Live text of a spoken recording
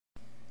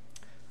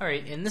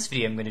Alright, in this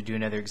video I'm going to do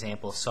another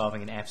example of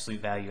solving an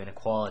absolute value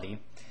inequality.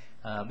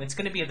 It's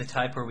going to be of the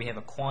type where we have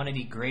a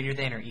quantity greater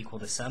than or equal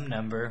to some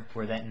number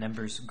where that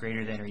number is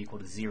greater than or equal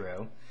to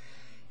 0.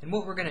 And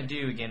what we're going to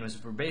do again is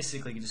we're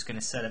basically just going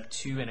to set up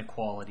two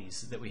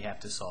inequalities that we have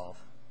to solve.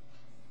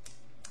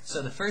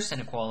 So the first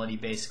inequality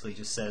basically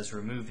just says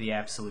remove the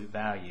absolute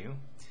value.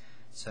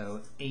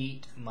 So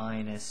 8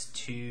 minus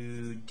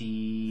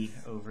 2d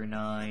over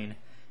 9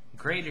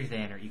 greater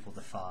than or equal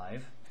to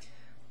 5.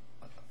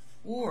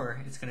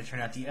 Or it's going to turn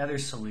out the other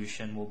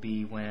solution will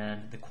be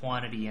when the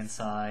quantity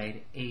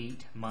inside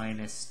 8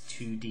 minus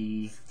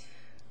 2d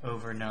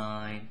over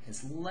 9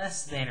 is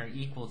less than or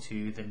equal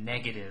to the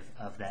negative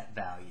of that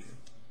value.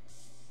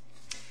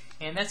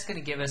 And that's going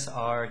to give us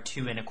our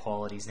two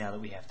inequalities now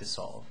that we have to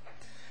solve.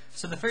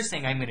 So the first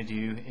thing I'm going to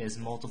do is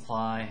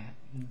multiply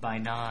by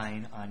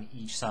 9 on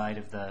each side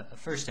of the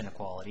first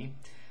inequality.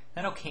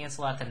 That'll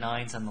cancel out the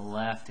 9's on the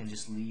left and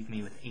just leave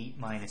me with 8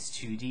 minus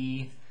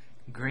 2d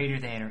greater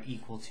than or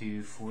equal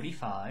to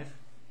 45.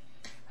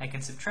 I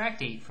can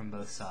subtract 8 from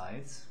both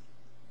sides.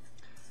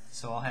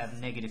 So I'll have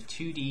negative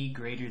 2d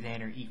greater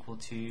than or equal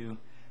to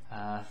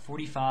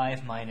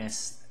 45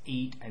 minus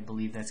 8. I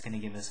believe that's going to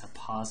give us a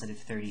positive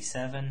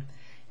 37.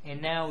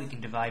 And now we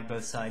can divide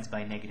both sides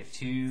by negative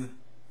 2.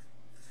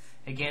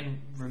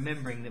 Again,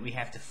 remembering that we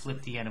have to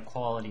flip the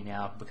inequality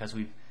now because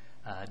we've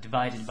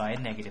divided by a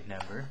negative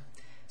number.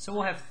 So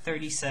we'll have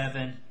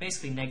 37,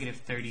 basically negative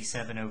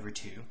 37 over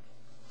 2.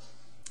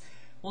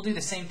 We'll do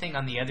the same thing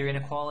on the other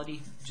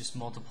inequality, just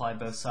multiply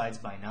both sides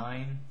by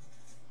 9.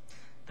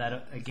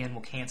 That again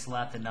will cancel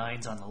out the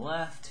 9's on the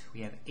left.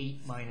 We have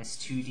 8 minus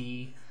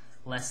 2d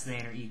less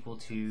than or equal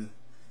to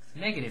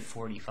negative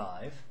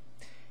 45.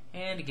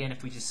 And again,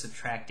 if we just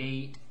subtract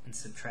 8 and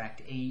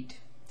subtract 8,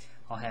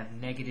 I'll have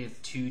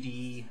negative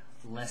 2d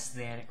less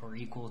than or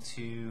equal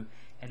to,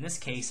 in this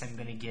case I'm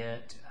going to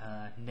get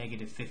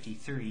negative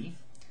 53,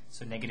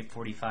 so negative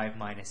 45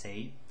 minus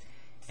 8.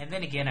 And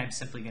then again, I'm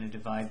simply going to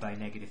divide by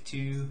negative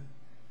 2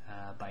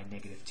 by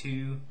negative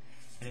 2.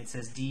 And it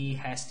says d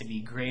has to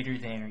be greater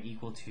than or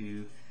equal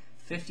to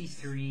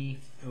 53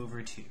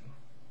 over 2.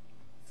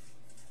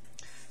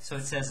 So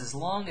it says as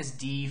long as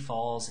d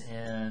falls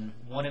in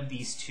one of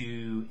these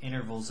two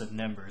intervals of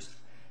numbers,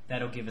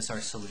 that'll give us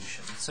our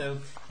solution. So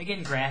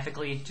again,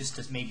 graphically, just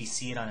to maybe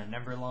see it on a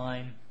number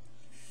line.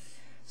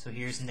 So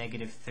here's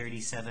negative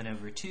 37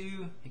 over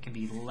 2. It can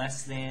be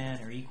less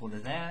than or equal to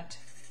that.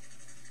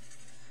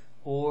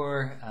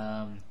 Or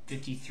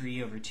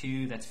 53 over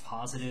 2, that's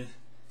positive,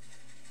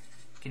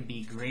 can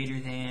be greater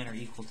than or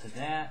equal to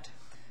that.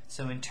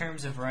 So in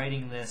terms of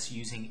writing this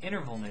using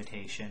interval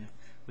notation,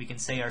 we can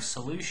say our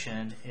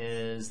solution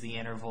is the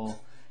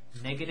interval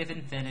negative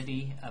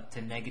infinity up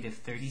to negative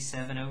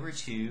 37 over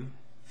 2,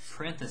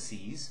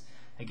 parentheses,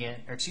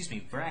 again, or excuse me,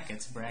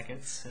 brackets,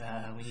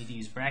 we need to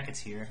use brackets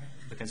here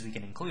because we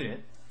can include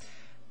it,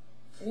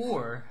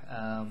 or,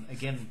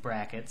 again,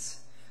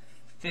 brackets,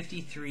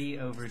 53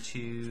 over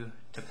 2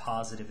 to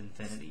positive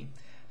infinity.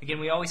 Again,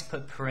 we always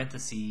put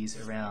parentheses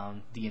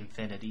around the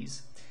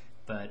infinities,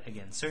 but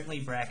again,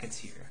 certainly brackets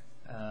here.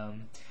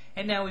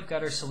 And now we've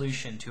got our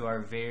solution to our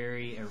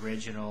very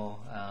original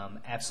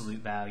absolute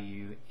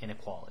value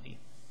inequality.